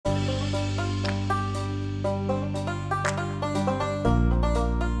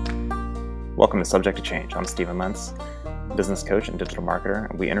Welcome to Subject to Change. I'm Stephen Lentz, business coach and digital marketer,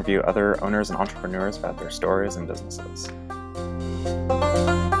 and we interview other owners and entrepreneurs about their stories and businesses.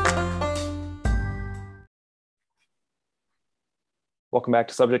 Welcome back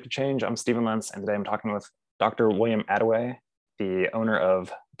to Subject to Change. I'm Stephen Lentz, and today I'm talking with Dr. William Attaway, the owner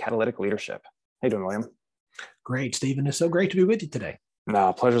of Catalytic Leadership. How you doing, William? Great, Stephen. It's so great to be with you today.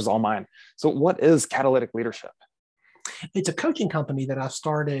 No, pleasure's all mine. So what is Catalytic Leadership? It's a coaching company that I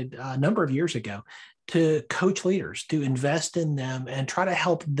started a number of years ago to coach leaders, to invest in them and try to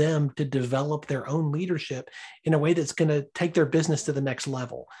help them to develop their own leadership in a way that's going to take their business to the next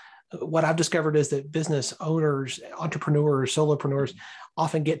level. What I've discovered is that business owners, entrepreneurs, solopreneurs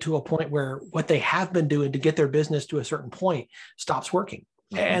often get to a point where what they have been doing to get their business to a certain point stops working.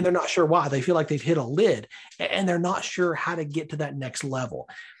 And they're not sure why. They feel like they've hit a lid and they're not sure how to get to that next level.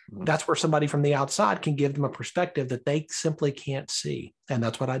 That's where somebody from the outside can give them a perspective that they simply can't see. And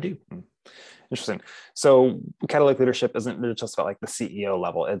that's what I do. Interesting. So Catalytic Leadership isn't just about like the CEO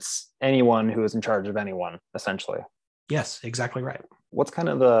level. It's anyone who is in charge of anyone, essentially. Yes, exactly right. What's kind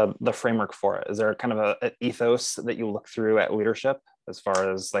of the framework for it? Is there kind of an ethos that you look through at leadership as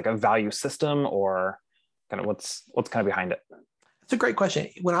far as like a value system, or kind of what's kind of behind it? It's a great question.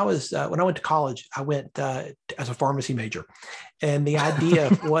 When I went to college, I went as a pharmacy major, and the idea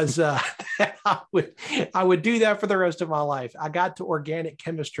was that I would do that for the rest of my life. I got to organic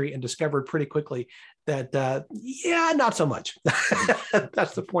chemistry and discovered pretty quickly that not so much.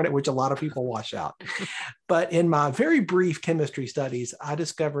 That's the point at which a lot of people wash out. But in my very brief chemistry studies, I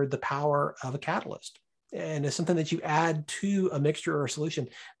discovered the power of a catalyst. And it's something that you add to a mixture or a solution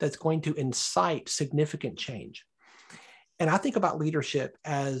that's going to incite significant change. And I think about leadership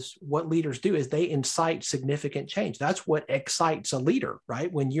as what leaders do is they incite significant change. That's what excites a leader,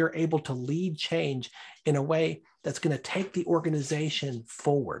 right? When you're able to lead change in a way that's going to take the organization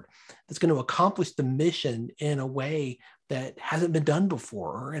forward, that's going to accomplish the mission in a way that hasn't been done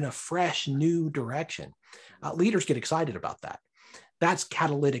before or in a fresh, new direction. Leaders get excited about that. That's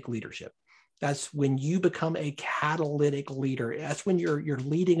catalytic leadership. That's when you become a catalytic leader. That's when you're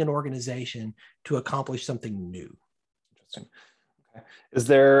leading an organization to accomplish something new. Okay. Is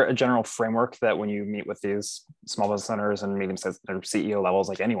there a general framework that when you meet with these small business owners and medium-sized CEO levels,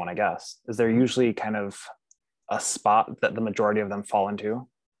 like anyone, I guess, is there usually kind of a spot that the majority of them fall into?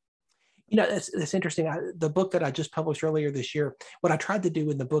 You know, that's interesting. The book that I just published earlier this year, what I tried to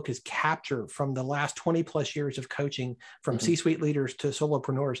do in the book is capture from the last 20 plus years of coaching from C-suite leaders to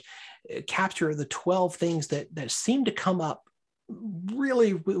solopreneurs, capture the 12 things that seem to come up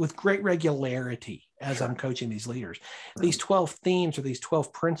really with great regularity as I'm coaching these leaders. These 12 themes or these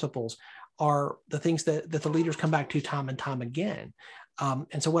 12 principles are the things that the leaders come back to time and time again.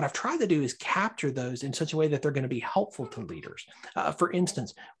 And so what I've tried to do is capture those in such a way that they're going to be helpful to leaders. For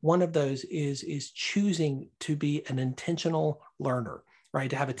instance, one of those is choosing to be an intentional learner, right?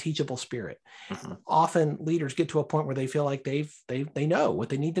 To have a teachable spirit. Often leaders get to a point where they feel like they know what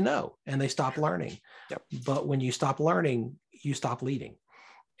they need to know and they stop learning. Yep. But when you stop learning, you stop leading.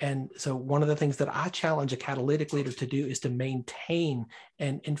 And so one of the things that I challenge a catalytic leader to do is to maintain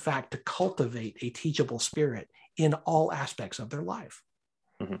and in fact, to cultivate a teachable spirit in all aspects of their life.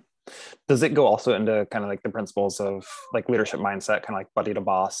 Does it go also into kind of like the principles of like leadership mindset, kind of like Buddy to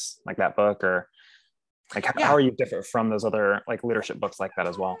Boss, like that book, or like how are you different from those other like leadership books like that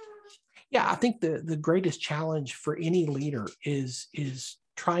as well? Yeah, I think the greatest challenge for any leader is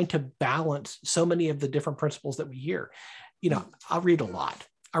trying to balance so many of the different principles that we hear. You know, I read a lot.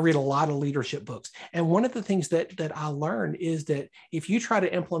 I read a lot of leadership books. And one of the things that I learned is that if you try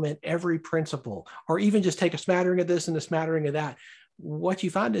to implement every principle, or even just take a smattering of this and a smattering of that, what you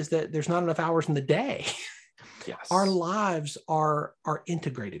find is that there's not enough hours in the day. Yes. Our lives are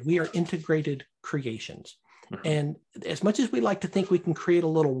integrated. We are integrated creations. And as much as we like to think we can create a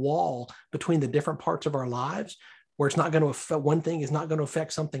little wall between the different parts of our lives, where it's not going to affect one thing is not going to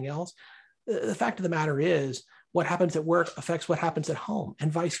affect something else, the fact of the matter is, what happens at work affects what happens at home,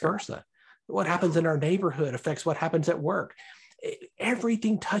 and vice versa. What happens in our neighborhood affects what happens at work.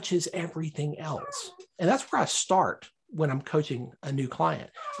 Everything touches everything else. And that's where I start when I'm coaching a new client.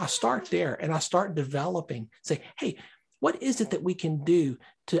 I start there and I start developing, say, hey, what is it that we can do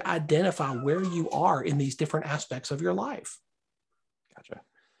to identify where you are in these different aspects of your life? Gotcha.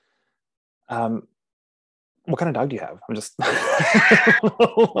 What kind of dog do you have? I'm just, I'm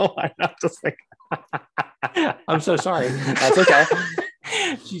just like, I'm so sorry. That's okay.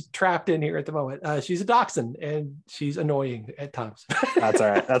 She's trapped in here at the moment. She's a dachshund and she's annoying at times. That's all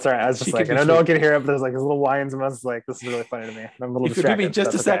right. That's all right. I was just like, I know no one can hear it, but there's like this little whines and I was like, this is really funny to me. I'm a little distracted. If you give me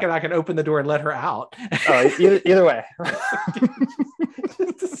just a second, I can open the door and let her out. Oh, either way.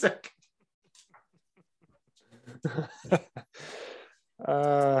 Just a second.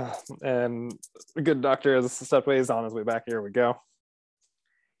 And the good doctor has stepped ways on his way back. Here we go.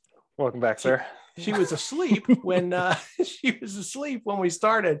 Welcome back, sir. She was asleep when we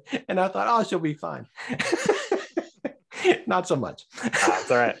started, and I thought, oh, she'll be fine. Not so much.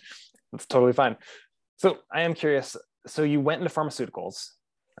 It's all right. It's totally fine. So I am curious. So you went into pharmaceuticals,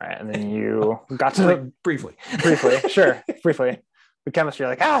 right? And then you got to briefly, sure, briefly. The chemistry,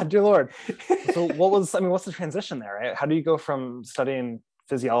 like, dear Lord. So what's the transition there, right? How do you go from studying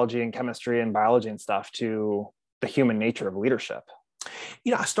physiology and chemistry and biology and stuff to the human nature of leadership?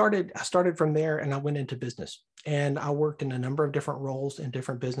 I started from there, and I went into business, and I worked in a number of different roles in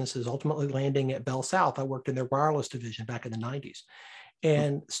different businesses, ultimately landing at Bell South. I worked in their wireless division back in the 90s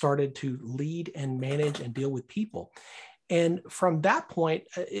and started to lead and manage and deal with people. And from that point,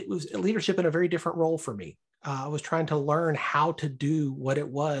 it was leadership in a very different role for me. I was trying to learn how to do what it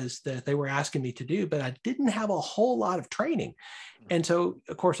was that they were asking me to do, but I didn't have a whole lot of training. And so,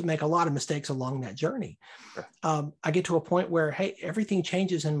 of course, I make a lot of mistakes along that journey. I get to a point where, hey, everything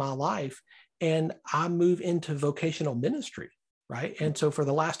changes in my life, and I move into vocational ministry, right? And so for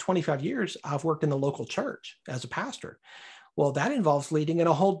the last 25 years, I've worked in the local church as a pastor. Well, that involves leading in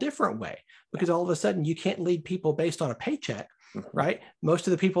a whole different way, because all of a sudden you can't lead people based on a paycheck. Right? Most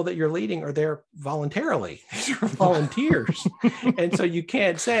of the people that you're leading are there voluntarily. These are volunteers. And so you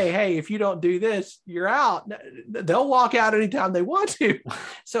can't say, hey, if you don't do this, you're out. They'll walk out anytime they want to.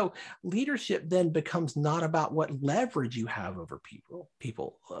 So leadership then becomes not about what leverage you have over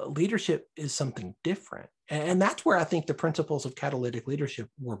people. Leadership is something different. And that's where I think the principles of catalytic leadership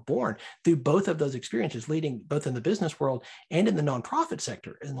were born, through both of those experiences, leading both in the business world and in the nonprofit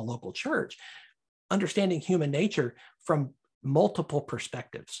sector, in the local church, understanding human nature from multiple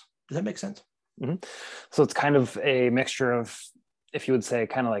perspectives. Does that make sense? Mm-hmm. So it's kind of a mixture of, if you would say,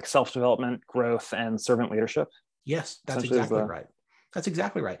 kind of like self-development, growth, and servant leadership. Yes, that's exactly right. That's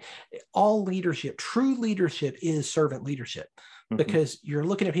exactly right. All leadership, true leadership, is servant leadership, because you're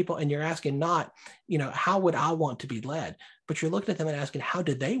looking at people and you're asking not, how would I want to be led? But you're looking at them and asking, how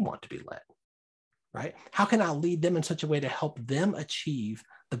do they want to be led? Right? How can I lead them in such a way to help them achieve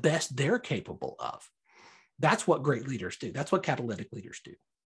the best they're capable of? That's what great leaders do. That's what catalytic leaders do.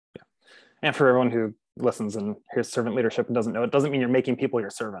 Yeah. And for everyone who listens and hears servant leadership and doesn't know, it doesn't mean you're making people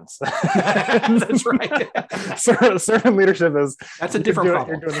your servants. That's right. Servant leadership is... That's a different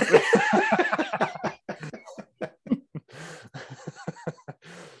problem.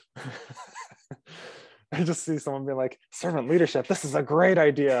 I just see someone being like, servant leadership, this is a great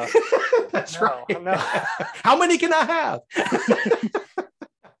idea. That's right. No. How many can I have?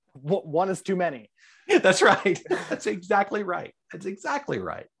 One is too many. That's right. That's exactly right. That's exactly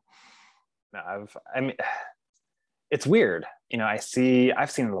right. No, it's weird. I've seen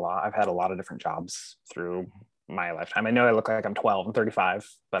it a lot. I've had a lot of different jobs through my lifetime. I know I look like I'm 12 and 35,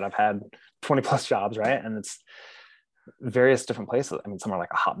 but I've had 20 plus jobs, right? And it's various different places. Some are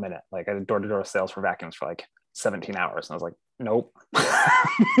like a hot minute. Like I did door-to-door sales for vacuums for like 17 hours. And I was like, nope.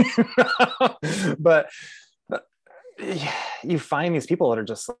 But you find these people that are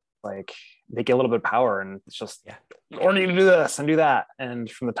just like, they get a little bit of power, and it's just, or you need to do this and do that. And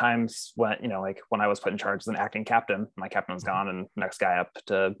from the times when, like when I was put in charge as an acting captain, my captain was gone and next guy up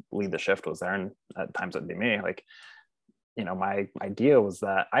to lead the shift was there. And at times it'd be me. Like, my idea was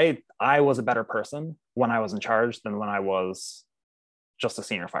that I was a better person when I was in charge than when I was just a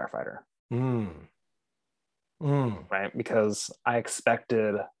senior firefighter. Right? Because I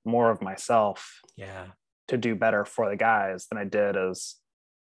expected more of myself to do better for the guys than I did as,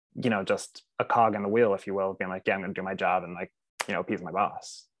 just a cog in the wheel, if you will, being like, I'm going to do my job and like, appease my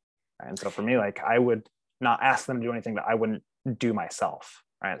boss. Right? And so for me, like I would not ask them to do anything that I wouldn't do myself.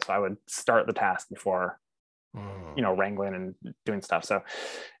 Right. So I would start the task before, wrangling and doing stuff. So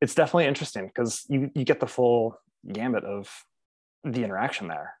it's definitely interesting because you get the full gambit of the interaction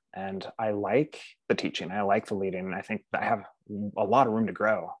there. And I like the teaching. I like the leading. And I think I have a lot of room to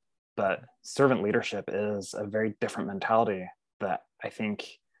grow, but servant leadership is a very different mentality that I think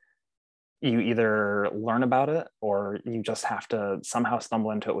you either learn about it or you just have to somehow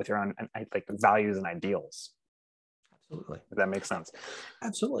stumble into it with your own like values and ideals. Absolutely. If that makes sense.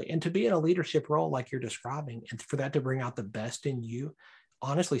 Absolutely. And to be in a leadership role like you're describing, and for that to bring out the best in you,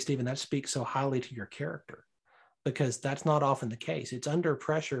 honestly, Stephen, that speaks so highly to your character, because that's not often the case. It's under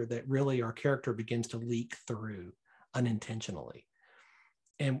pressure that really our character begins to leak through unintentionally.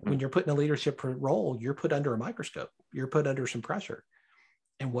 And when you're put in a leadership role, you're put under a microscope, you're put under some pressure.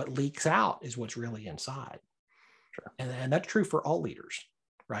 And what leaks out is what's really inside. Sure. And that's true for all leaders,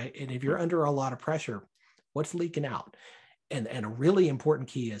 right? And if you're under a lot of pressure, what's leaking out? And a really important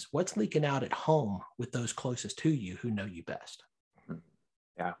key is what's leaking out at home with those closest to you who know you best.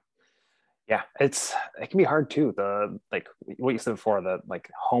 Yeah. Yeah. It can be hard too. Like what you said before, that like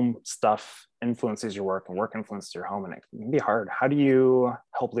home stuff influences your work and work influences your home, and it can be hard. How do you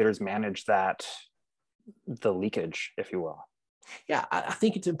help leaders manage the leakage, if you will? Yeah, I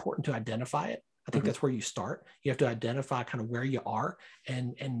think it's important to identify it. I think that's where you start. You have to identify kind of where you are.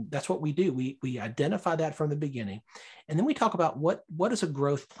 And that's what we do. We identify that from the beginning. And then we talk about what does a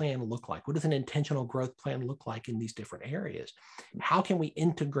growth plan look like? What does an intentional growth plan look like in these different areas? How can we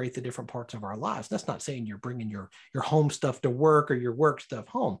integrate the different parts of our lives? That's not saying you're bringing your home stuff to work or your work stuff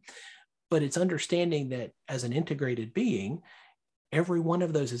home, but it's understanding that as an integrated being, every one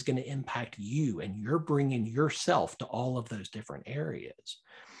of those is going to impact you, and you're bringing yourself to all of those different areas.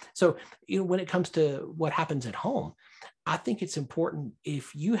 So, when it comes to what happens at home, I think it's important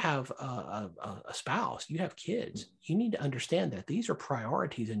if you have a spouse, you have kids, you need to understand that these are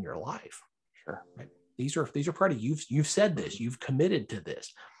priorities in your life. Sure. Right? These are priorities. You've said this, you've committed to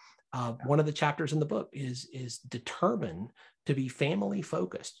this. One of the chapters in the book is determined to be family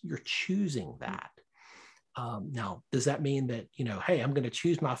focused. You're choosing that. Now, does that mean that, hey, I'm going to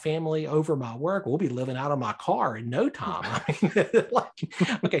choose my family over my work? We'll be living out of my car in no time. I mean,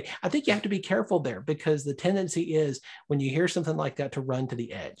 okay, I think you have to be careful there, because the tendency is when you hear something like that to run to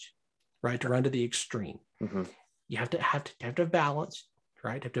the edge, right? To run to the extreme. You have to have balance,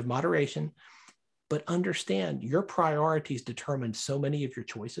 right? Have to have moderation, but understand your priorities determine so many of your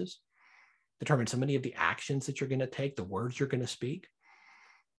choices, determine so many of the actions that you're going to take, the words you're going to speak.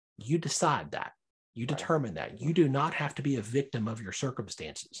 You decide that. You determine that. You do not have to be a victim of your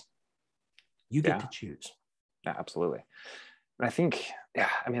circumstances. You get to choose. Yeah, absolutely. And I think,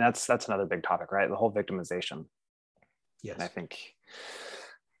 I mean, that's another big topic, right? The whole victimization. Yes. And I think,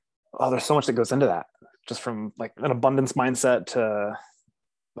 there's so much that goes into that, just from like an abundance mindset to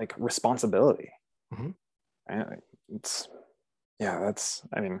like responsibility. Right? I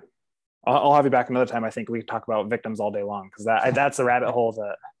mean, I'll have you back another time. I think we can talk about victims all day long, because that's a rabbit hole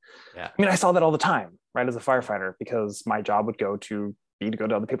that, I mean, I saw that all the time, right? As a firefighter, because my job would go to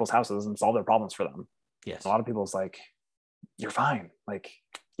other people's houses and solve their problems for them. Yes. A lot of people's like, you're fine. Like,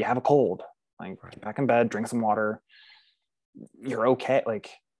 you have a cold, like get back in bed, drink some water. You're okay. Like,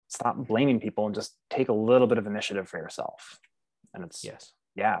 stop blaming people and just take a little bit of initiative for yourself. And it's,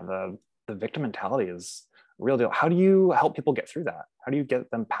 the victim mentality is a real deal. How do you help people get through that? How do you get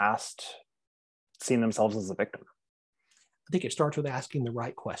them past seeing themselves as a victim? I think it starts with asking the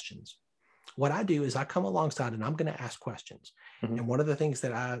right questions. What I do is I come alongside and I'm going to ask questions. And one of the things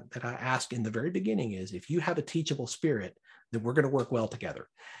that I ask in the very beginning is, if you have a teachable spirit, then we're going to work well together.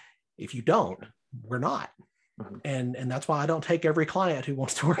 If you don't, we're not. And that's why I don't take every client who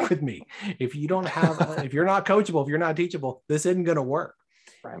wants to work with me. If you don't have, if you're not coachable, if you're not teachable, this isn't going to work.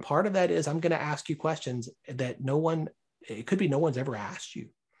 Right. Part of that is I'm going to ask you questions that it could be no one's ever asked you.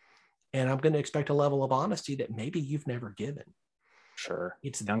 And I'm going to expect a level of honesty that maybe you've never given. Sure.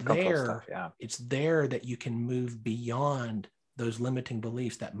 It's there. Stuff, it's there that you can move beyond those limiting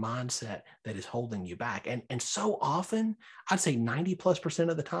beliefs, that mindset that is holding you back. And so often, I'd say 90+%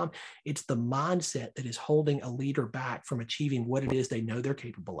 of the time, it's the mindset that is holding a leader back from achieving what it is they know they're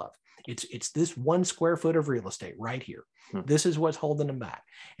capable of. It's this 1 square foot of real estate right here. This is what's holding them back.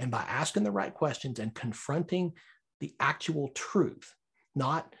 And by asking the right questions and confronting the actual truth,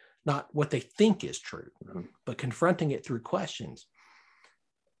 not what they think is true, but confronting it through questions,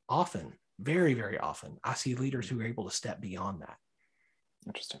 often, very, very often, I see leaders who are able to step beyond that.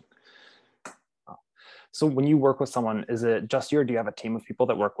 Interesting. So when you work with someone, is it just you, or do you have a team of people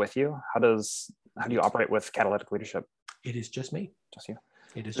that work with you? How do you operate with Catalytic Leadership? It is just me. Just you?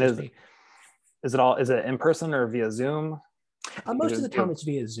 It is just me. Is it in person or via Zoom? Most of the time it's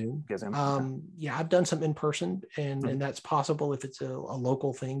via Zoom. Via Zoom. Yeah, I've done some in person, and that's possible if it's a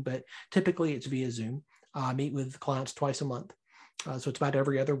local thing, but typically it's via Zoom. I meet with clients twice a month. So it's about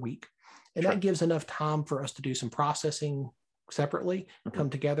every other week. And that gives enough time for us to do some processing separately, come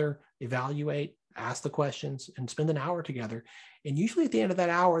together, evaluate, ask the questions, and spend an hour together. And usually at the end of that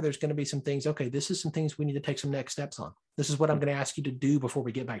hour, there's going to be some things. Okay, this is some things we need to take some next steps on. This is what I'm going to ask you to do before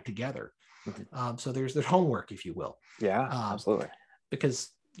we get back together. So there's homework, if you will. Yeah, absolutely.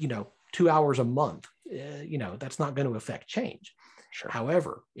 Because, 2 hours a month, that's not going to affect change. Sure.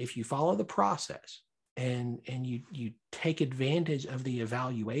 However, if you follow the process and you take advantage of the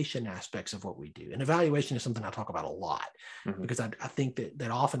evaluation aspects of what we do, and evaluation is something I talk about a lot, because I think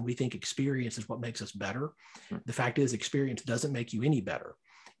that often we think experience is what makes us better. The fact is, experience doesn't make you any better.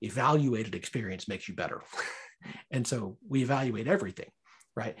 Evaluated experience makes you better. And so we evaluate everything.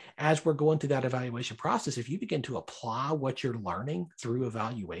 right? As we're going through that evaluation process, if you begin to apply what you're learning through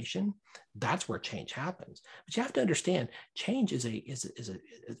evaluation, that's where change happens. But you have to understand, change is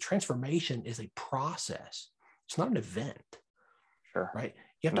a transformation is a process. It's not an event. Sure. Right.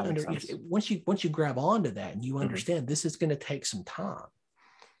 You have once you grab onto that and you understand this is going to take some time,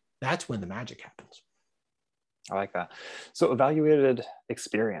 that's when the magic happens. I like that. So evaluated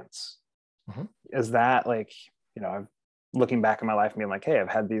experience, is that like, I'm looking back in my life and being like, hey, I've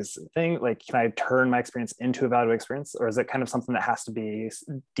had these things, like, can I turn my experience into evaluated experience? Or is it kind of something that has to be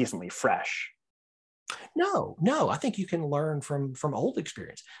decently fresh? No, I think you can learn from old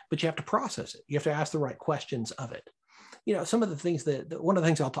experience, but you have to process it. You have to ask the right questions of it. Some of the things one of the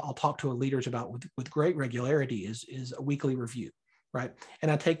things I'll talk to leaders about with great regularity is a weekly review, right? And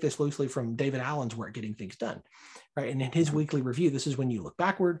I take this loosely from David Allen's work, Getting Things Done, right? And in his weekly review, this is when you look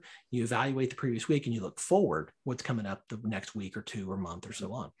backward, you evaluate the previous week, and you look forward, what's coming up the next week or two or month or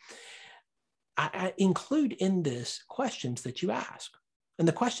so on. I include in this questions that you ask. And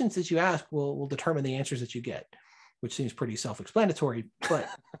the questions that you ask will determine the answers that you get, which seems pretty self-explanatory, but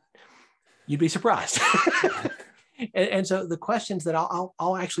you'd be surprised. And so the questions that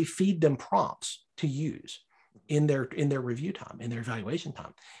I'll actually feed them prompts to use in their review time, in their evaluation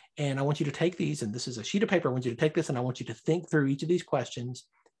time. And I want you to take these, and this is a sheet of paper. I want you to take this, and I want you to think through each of these questions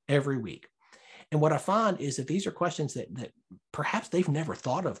every week. And what I find is that these are questions that perhaps they've never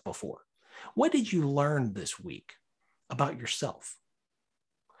thought of before. What did you learn this week about yourself?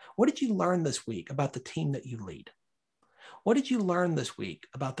 What did you learn this week about the team that you lead? What did you learn this week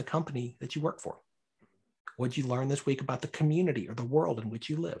about the company that you work for? What did you learn this week about the community or the world in which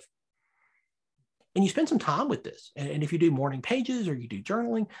you live? And you spend some time with this. And if you do morning pages or you do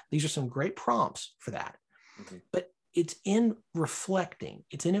journaling, these are some great prompts for that. But it's in reflecting,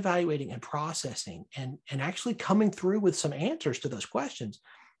 it's in evaluating and processing and actually coming through with some answers to those questions.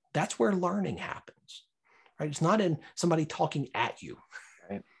 That's where learning happens, right? It's not in somebody talking at you,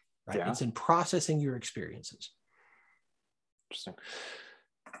 right? Yeah. It's in processing your experiences. Interesting.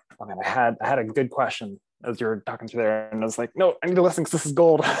 I mean, I had a good question as you were talking through there, and I was like, no, I need to listen because this is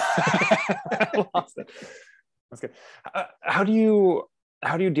gold. I lost it. That's good. How do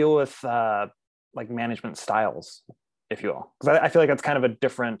you deal with like management styles, if you will? Because I feel like it's kind of a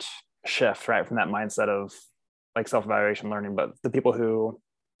different shift, right, from that mindset of like self-evaluation learning. But the people who,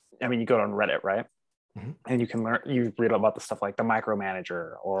 I mean, you go on Reddit, right? And you read about the stuff like the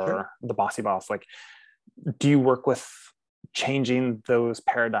micromanager or the bossy boss. Like, do you work with changing those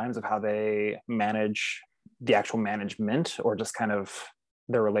paradigms of how they manage the actual management, or just kind of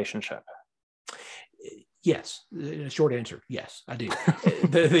their relationship? Yes. Short answer. Yes, I do.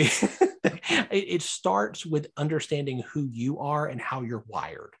 It starts with understanding who you are and how you're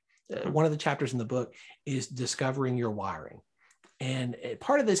wired. One of the chapters in the book is discovering your wiring. And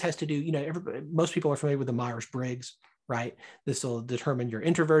part of this has to do, most people are familiar with the Myers-Briggs, right? This will determine your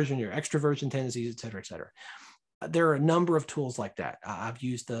introversion, your extroversion tendencies, et cetera, et cetera. There are a number of tools like that. I've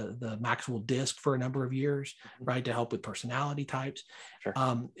used the Maxwell Disc for a number of years, right, to help with personality types. Sure.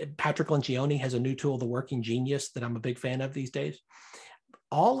 Patrick Lencioni has a new tool, the Working Genius, that I'm a big fan of these days.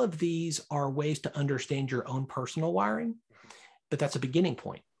 All of these are ways to understand your own personal wiring, but that's a beginning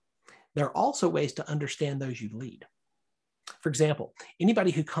point. There are also ways to understand those you lead. For example, anybody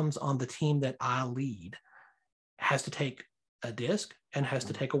who comes on the team that I lead has to take a DISC and has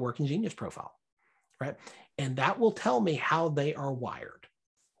to take a Working Genius profile, right? And that will tell me how they are wired,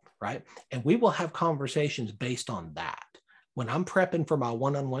 right? And we will have conversations based on that. When I'm prepping for my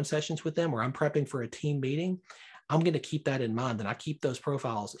one-on-one sessions with them, or I'm prepping for a team meeting, I'm going to keep that in mind, and I keep those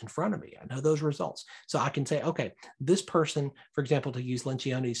profiles in front of me. I know those results. So I can say, okay, this person, for example, to use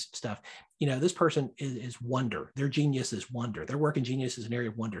Lencioni's stuff, this person is wonder. Their genius is wonder. Their Working Genius is an area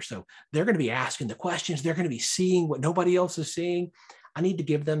of wonder. So they're going to be asking the questions. They're going to be seeing what nobody else is seeing. I need to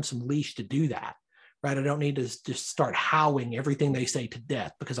give them some leash to do that, right? I don't need to just start howling everything they say to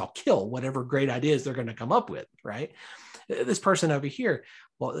death, because I'll kill whatever great ideas they're going to come up with, right? This person over here,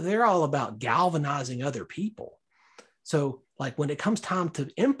 well, they're all about galvanizing other people. So like when it comes time to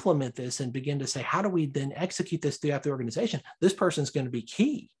implement this and begin to say, how do we then execute this throughout the organization? This person's going to be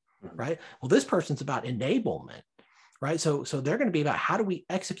key, right? Well, this person's about enablement, right? So they're going to be about how do we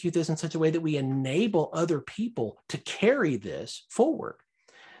execute this in such a way that we enable other people to carry this forward.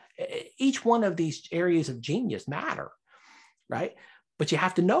 Each one of these areas of genius matter, right? But you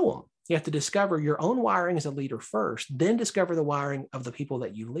have to know them. You have to discover your own wiring as a leader first, then discover the wiring of the people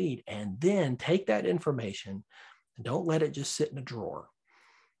that you lead, and then take that information and don't let it just sit in a drawer,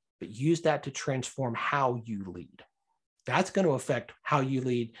 but use that to transform how you lead. That's going to affect how you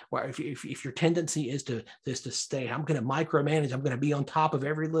lead. Or if your tendency is to stay, I'm going to micromanage, I'm going to be on top of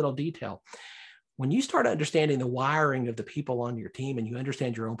every little detail. When you start understanding the wiring of the people on your team and you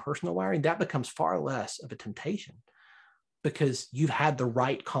understand your own personal wiring, that becomes far less of a temptation because you've had the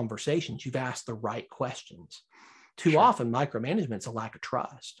right conversations. You've asked the right questions. Too often, micromanagement is a lack of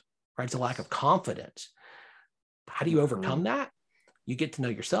trust, right? It's a lack of confidence. How do you overcome that? You get to know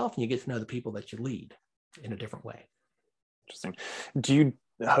yourself and you get to know the people that you lead in a different way. Interesting. Do you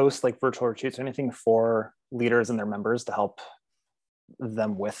host like virtual retreats or anything for leaders and their members to help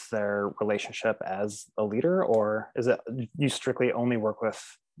them with their relationship as a leader, or is it you strictly only work with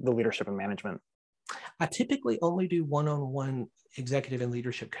the leadership and management? I typically only do one-on-one executive and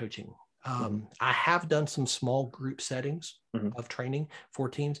leadership coaching. I have done some small group settings of training for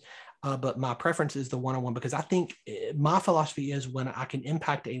teams, but my preference is the one-on-one because I think my philosophy is when I can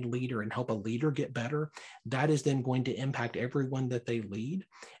impact a leader and help a leader get better, that is then going to impact everyone that they lead,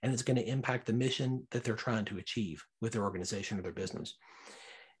 and it's going to impact the mission that they're trying to achieve with their organization or their business.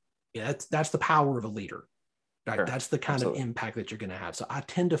 Yeah, that's the power of a leader. Right? Sure. That's the kind of impact that you're going to have. So I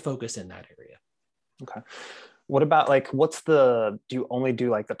tend to focus in that area. Okay. What about like, do you only do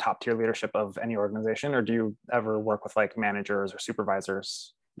like the top tier leadership of any organization, or do you ever work with like managers or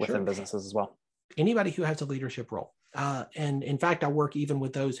supervisors within businesses as well? Anybody who has a leadership role. And in fact, I work even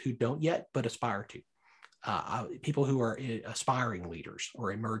with those who don't yet, but aspire to. People who are aspiring leaders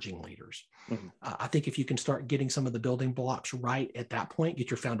or emerging leaders. I think if you can start getting some of the building blocks right at that point,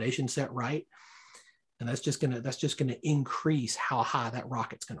 get your foundation set right, and that's just gonna increase how high that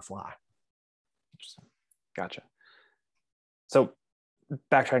rocket's gonna fly. Interesting. Gotcha. So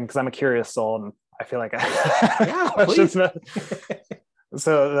backtracking, because I'm a curious soul and I feel like please.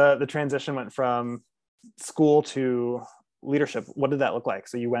 So the transition went from school to leadership. What did that look like?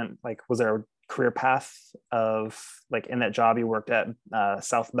 So you went like, was there a career path of like in that job you worked at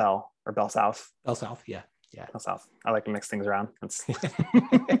South Bell or Bell South? Bell South, yeah. Bell South. I like to mix things around.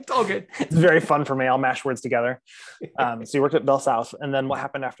 It's all good. It's very fun for me. I'll mash words together. So you worked at Bell South, and then what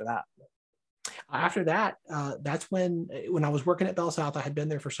happened after that? After that, that's when I was working at Bell South, I had been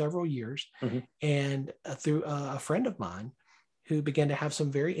there for several years, and through a friend of mine who began to have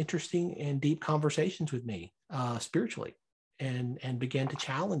some very interesting and deep conversations with me spiritually, and began to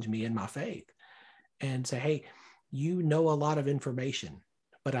challenge me in my faith and say, hey, you know a lot of information,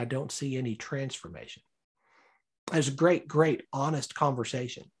 but I don't see any transformation. It was a great, honest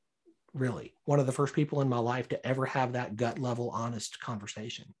conversation. Really, one of the first people in my life to ever have that gut level, honest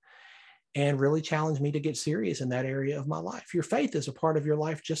conversation. And really challenged me to get serious in that area of my life. Your faith is a part of your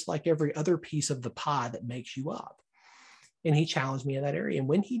life, just like every other piece of the pie that makes you up. And he challenged me in that area. And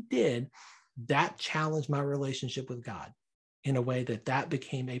when he did, that challenged my relationship with God in a way that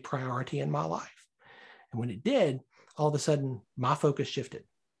became a priority in my life. And when it did, all of a sudden, my focus shifted.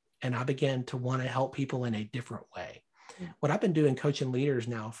 And I began to want to help people in a different way. What I've been doing coaching leaders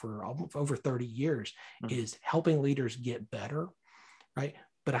now for over 30 years is helping leaders get better, right?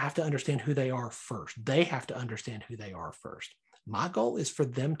 But I have to understand who they are first. They have to understand who they are first. My goal is for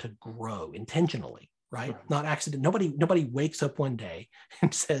them to grow intentionally, right? Not accident. Nobody wakes up one day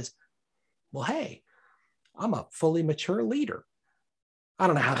and says, well, hey, I'm a fully mature leader. I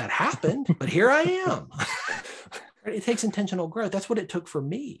don't know how that happened, but here I am. It takes intentional growth. That's what it took for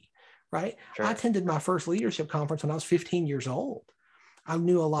me, right? Sure. I attended my first leadership conference when I was 15 years old. I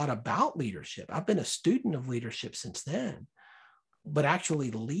knew a lot about leadership. I've been a student of leadership since then. But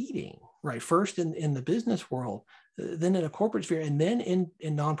actually leading, right? First in the business world, then in a corporate sphere, and then in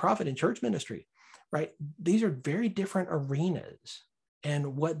nonprofit and church ministry, right? These are very different arenas.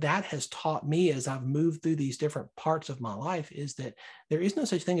 And what that has taught me as I've moved through these different parts of my life is that there is no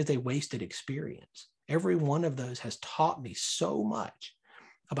such thing as a wasted experience. Every one of those has taught me so much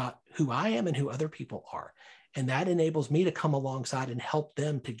about who I am and who other people are. And that enables me to come alongside and help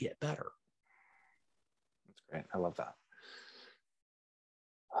them to get better. That's great. I love that.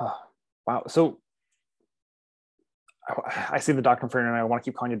 Oh, wow. So I see the doctor in front of me, and I want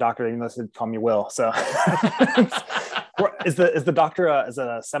to keep calling you doctor, even though they said call me Will. So is the doctor is it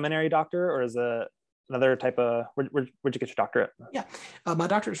a seminary doctor, or is it another type of, where'd you get your doctorate? Yeah. My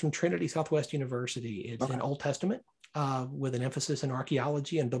doctorate is from Trinity Southwest University. It's in Old Testament with an emphasis in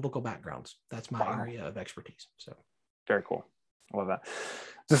archaeology and biblical backgrounds. That's my area of expertise. So very cool. I love that.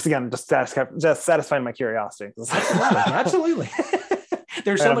 Just satisfying my curiosity. Absolutely.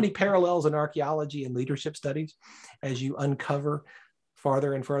 There's so many parallels in archaeology and leadership studies. As you uncover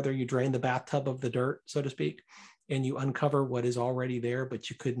farther and further, you drain the bathtub of the dirt, so to speak, and you uncover what is already there, but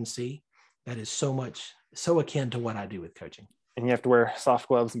you couldn't see. That is so akin to what I do with coaching. And you have to wear soft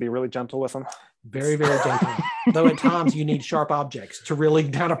gloves and be really gentle with them. Very, very gentle. Though at times you need sharp objects to really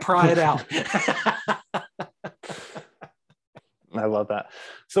kind of pry it out. I love that.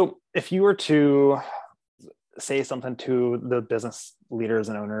 So if you were to say something to the business leaders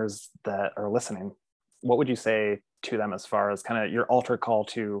and owners that are listening, what would you say to them as far as kind of your altar call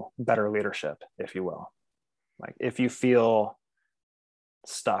to better leadership, if you will? Like if you feel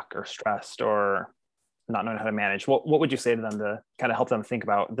stuck or stressed or not knowing how to manage, what would you say to them to kind of help them think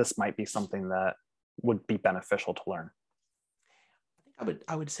about this might be something that would be beneficial to learn?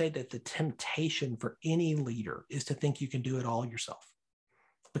 I would say that the temptation for any leader is to think you can do it all yourself,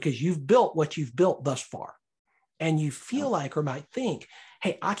 because you've built what you've built thus far. And you feel like, or might think,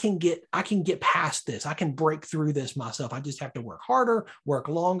 hey, I can get past this. I can break through this myself. I just have to work harder, work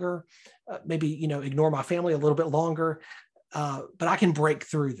longer, maybe, ignore my family a little bit longer, but I can break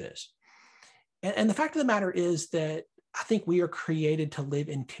through this. And the fact of the matter is that I think we are created to live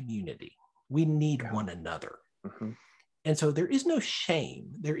in community. We need one another. Mm-hmm. And so there is no shame.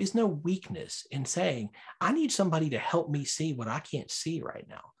 There is no weakness in saying, I need somebody to help me see what I can't see right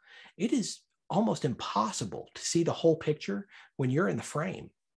now. It is almost impossible to see the whole picture when you're in the frame.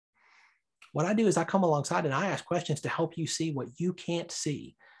 What I do is I come alongside and I ask questions to help you see what you can't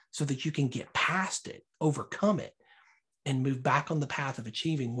see so that you can get past it, overcome it, and move back on the path of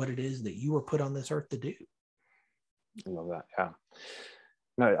achieving what it is that you were put on this earth to do. I love that. Yeah.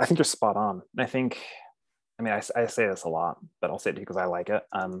 No, I think you're spot on. I say this a lot, but I'll say it to you because I like it.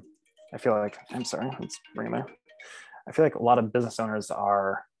 I feel like, I'm sorry, let's bring it there. I feel like a lot of business owners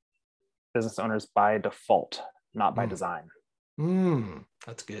are business owners by default, not by design.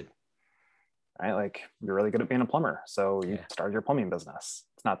 That's good. Right? Like you're really good at being a plumber, so you started your plumbing business.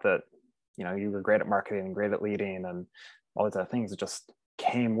 It's not that, you were great at marketing and great at leading and all these other things. It just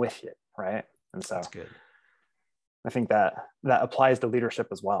came with you, right? And so that's good. I think that applies to leadership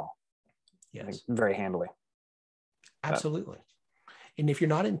as well. Yes. I think very handily. Absolutely. And if you're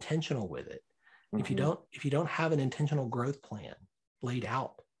not intentional with it, if you don't have an intentional growth plan laid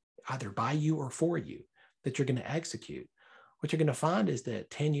out either by you or for you that you're going to execute, what you're going to find is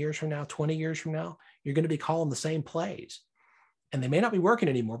that 10 years from now, 20 years from now, you're going to be calling the same plays. And they may not be working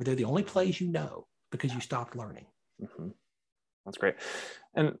anymore, but they're the only plays you know because you stopped learning. Mm-hmm. That's great.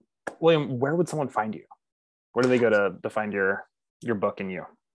 And William, where would someone find you? Where do they go to find your book and you?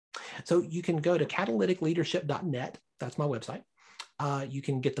 So you can go to catalyticleadership.net. That's my website. You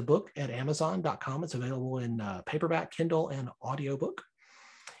can get the book at amazon.com. It's available in paperback, Kindle, and audiobook.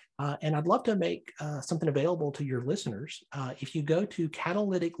 And I'd love to make something available to your listeners. If you go to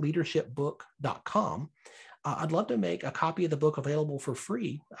catalyticleadershipbook.com, I'd love to make a copy of the book available for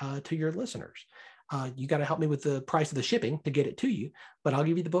free to your listeners. You got to help me with the price of the shipping to get it to you, but I'll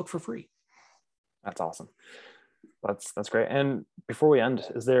give you the book for free. That's awesome. That's great. And before we end,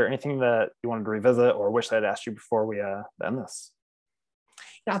 is there anything that you wanted to revisit or wish I'd asked you before we end this?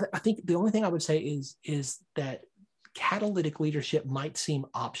 Yeah, I think the only thing I would say is that catalytic leadership might seem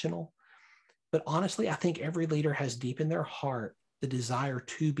optional, but honestly, I think every leader has deep in their heart the desire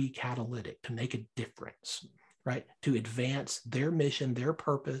to be catalytic, to make a difference, right? To advance their mission, their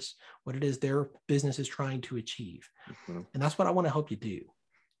purpose, what it is their business is trying to achieve. Mm-hmm. And that's what I want to help you do.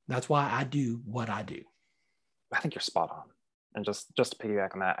 That's why I do what I do. I think you're spot on. And just to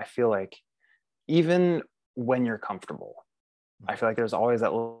piggyback on that, I feel like even when you're comfortable, I feel like there's always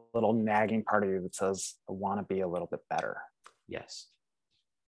that little nagging part of you that says, I want to be a little bit better. Yes.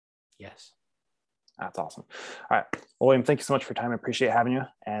 Yes. That's awesome. All right. Well, William, thank you so much for your time. I appreciate having you.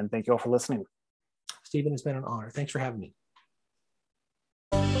 And thank you all for listening. Stephen, it's been an honor. Thanks for having me.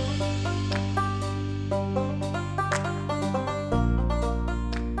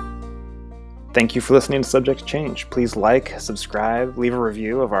 Thank you for listening to Subject Change. Please like, subscribe, leave a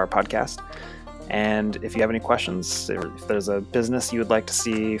review of our podcast. And if you have any questions, if there's a business you would like to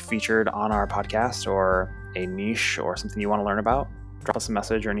see featured on our podcast or a niche or something you want to learn about, drop us a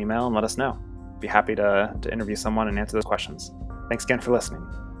message or an email and let us know. Be happy to interview someone and answer those questions. Thanks again for listening.